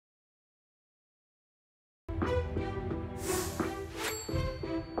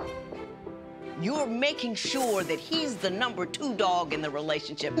You're making sure that he's the number 2 dog in the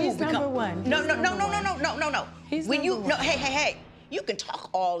relationship. He's number 1. No. He's When you, number no, one. hey. You can talk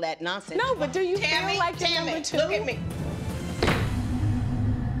all that nonsense. No, but do you Tami, feel like you're Tami, number 2? look at me.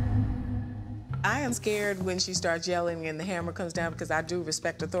 I am scared when she starts yelling and the hammer comes down because I do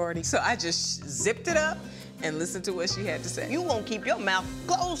respect authority. So I just zipped it up and listened to what she had to say. You won't keep your mouth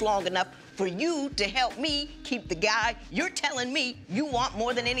closed long enough for you to help me keep the guy you're telling me you want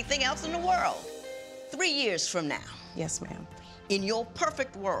more than anything else in the world. 3 years from now. Yes, ma'am. In your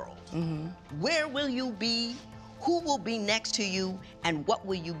perfect world, where will you be? Who will be next to you? And what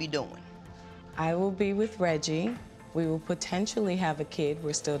will you be doing? I will be with Reggie. We will potentially have a kid.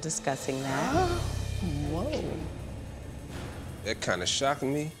 We're still discussing that. Whoa. That kind of shocked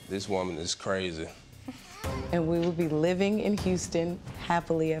me. This woman is crazy. And we will be living in Houston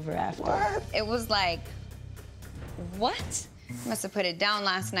happily ever after. What? It was like, what? Must have put it down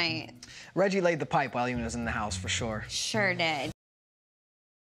last night. Reggie laid the pipe while he was in the house, for sure. Sure did.